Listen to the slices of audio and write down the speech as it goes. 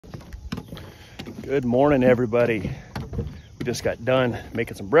Good morning, everybody. We just got done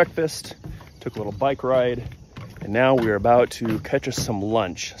making some breakfast, took a little bike ride, and now we're about to catch us some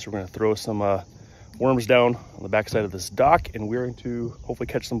lunch. So we're going to throw some worms down on the backside of this dock, and we're going to hopefully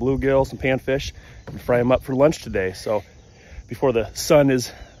catch some bluegill, some panfish, and fry them up for lunch today. So before the sun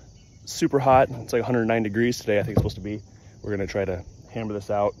is super hot, it's like 109 degrees today, I think it's supposed to be, we're going to try to hammer this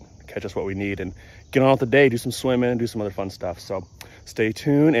out, catch us what we need, and get on with the day, do some swimming, do some other fun stuff. So stay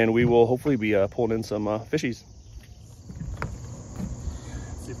tuned, and we will hopefully be pulling in some fishies.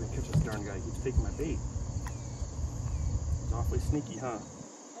 Let's see if we can catch this darn guy. He keeps taking my bait. He's awfully sneaky, huh?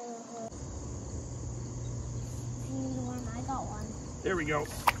 You need one? I got one. There we go.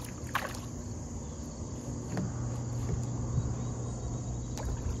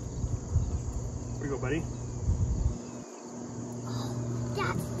 Where you go, buddy?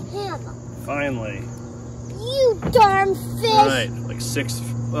 That's him. Finally. You darn fish. All right, like 6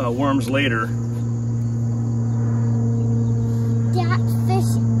 worms later. That fish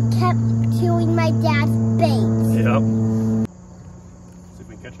kept chewing my dad's bait. Yep. See if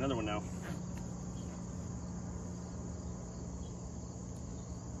we can catch another one now.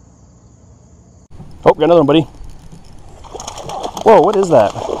 Oh, got another one, buddy. Whoa, what is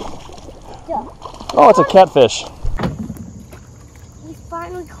that? Yeah. Oh, it's a catfish. We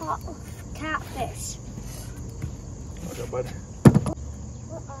finally caught a catfish. What's up, bud?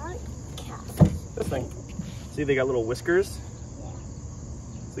 What are catfish? This thing. See, they got little whiskers. Yeah.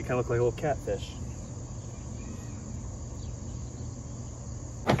 So they kind of look like a little catfish.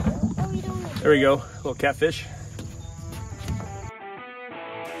 Oh, we don't know. There we go, little catfish.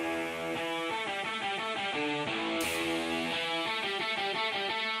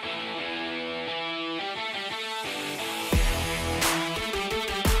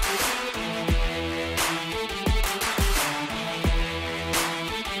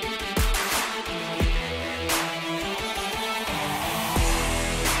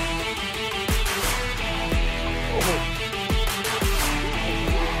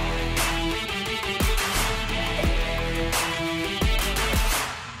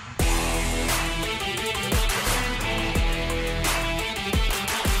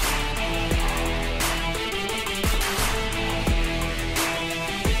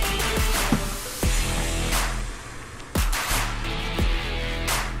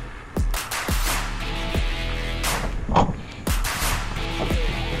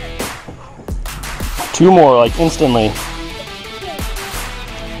 Two more, like instantly.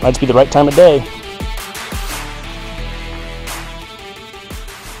 Might just be the right time of day.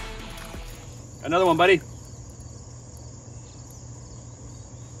 Another one, buddy.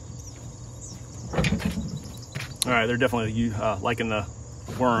 All right, they're definitely liking the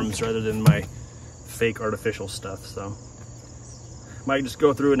worms rather than my fake artificial stuff. So might just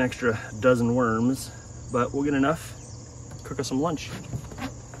go through an extra dozen worms, but we'll get enough. Cook us some lunch.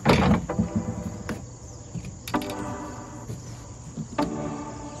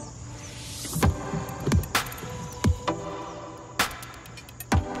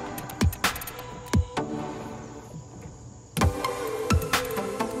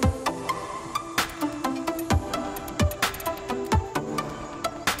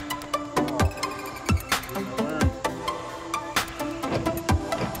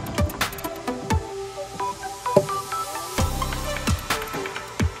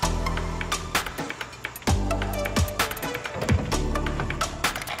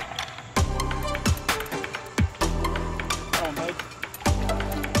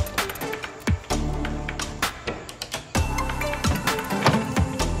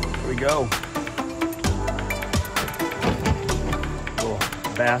 Go. Little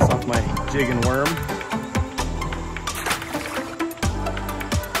bass off my jig and worm.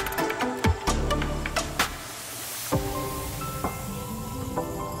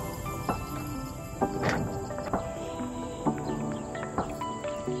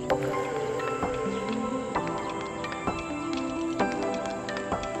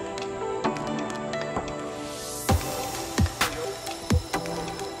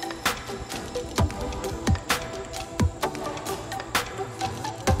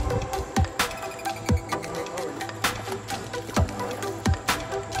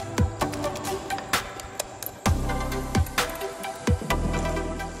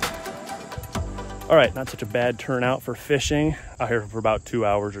 All right, not such a bad turnout for fishing. Out here for about 2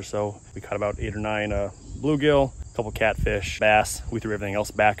 hours or so. We caught about 8 or 9 bluegill, a couple catfish, bass. We threw everything else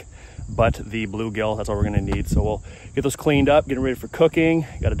back but the bluegill. That's all we're gonna need. So we'll get those cleaned up, get them ready for cooking.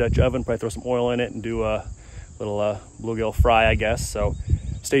 Got a Dutch oven, probably throw some oil in it and do a little bluegill fry, I guess. So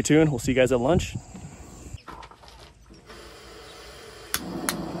stay tuned, we'll see you guys at lunch.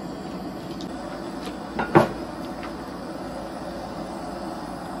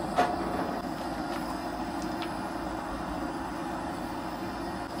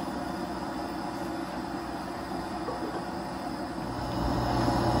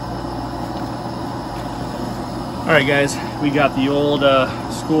 Alright guys, we got the old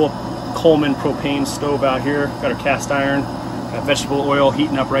school Coleman propane stove out here. Got our cast iron, got vegetable oil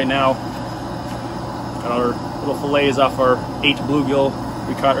heating up right now. Got our little fillets off our 8 bluegill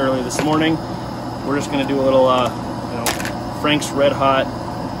we caught earlier this morning. We're just gonna do a little Frank's Red Hot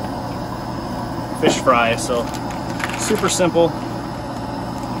fish fry. So super simple.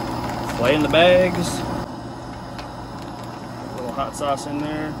 Fillet in the bags. A little hot sauce in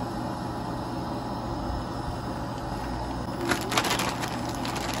there.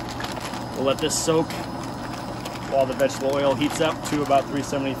 We'll let this soak while the vegetable oil heats up to about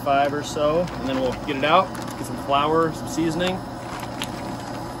 375 or so, and then we'll get it out, get some flour, some seasoning,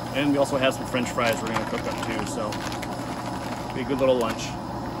 and we also have some French fries we're going to cook up too, so it'll be a good little lunch.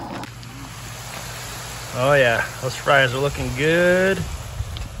 Oh yeah, those fries are looking good.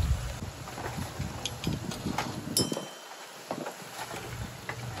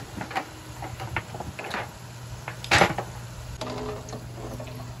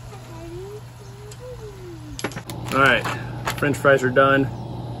 All right, French fries are done.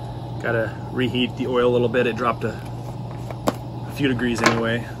 Gotta reheat the oil a little bit. It dropped a few degrees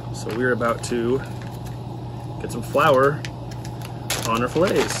anyway. So we're about to get some flour on our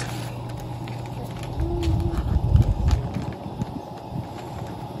fillets.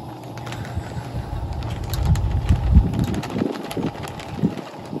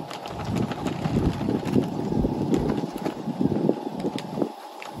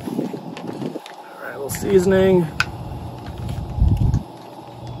 All right, a little seasoning.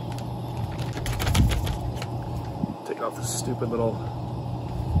 Off this stupid little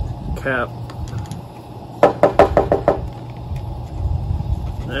cap.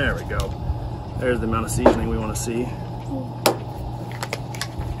 There we go. There's the amount of seasoning we want to see.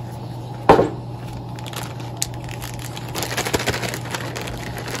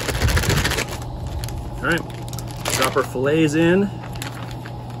 All right, drop our fillets in.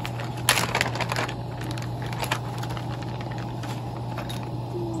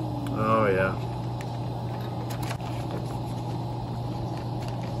 Oh yeah.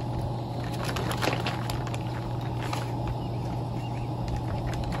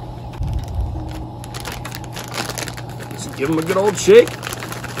 Give them a good old shake.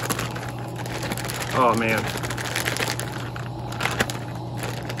 Oh man.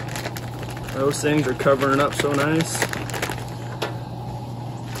 Those things are covering up so nice.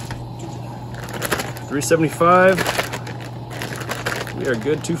 375. We are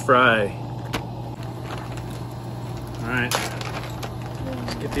good to fry. All right.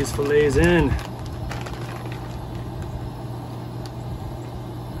 Let's get these fillets in.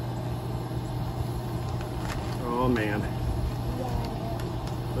 Oh man.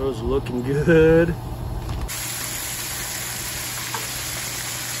 Those are looking good.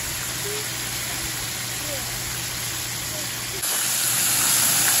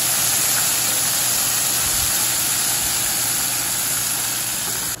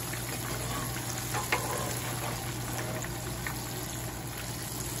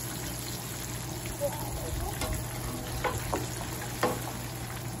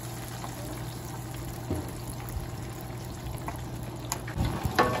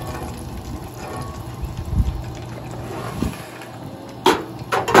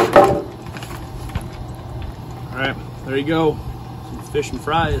 All right, there you go. Some fish and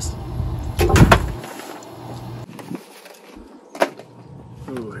fries.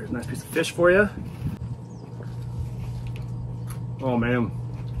 Ooh, here's a nice piece of fish for you. Oh man,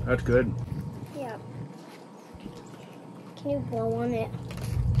 that's good. Yeah. Can you blow on it?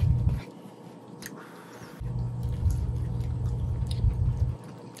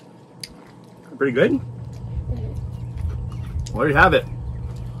 Pretty good. Well, there you have it.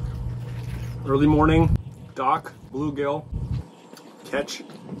 Early morning dock bluegill catch,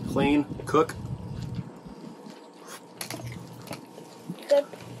 clean, cook. Good.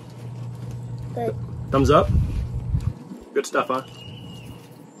 Good. Thumbs up. Good stuff, huh?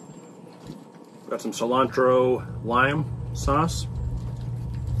 Got some cilantro lime sauce.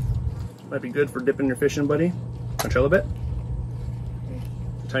 Might be good for dipping your fish in, buddy. Want to try a little bit?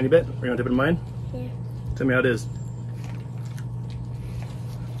 A tiny bit? Are you gonna dip it in mine? Yeah. Tell me how it is. Is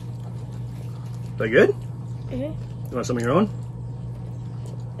that good? You want some of your own?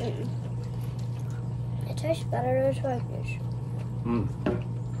 It tastes better than fish. You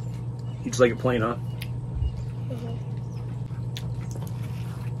just like it plain, huh?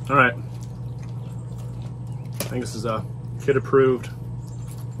 All right. I think this is kid approved,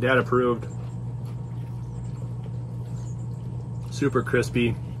 dad approved. Super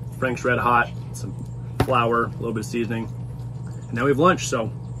crispy, Frank's Red Hot, some flour, a little bit of seasoning. And now we have lunch, so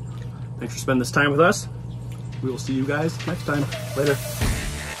thanks for spending this time with us. we will see you guys next time. Later.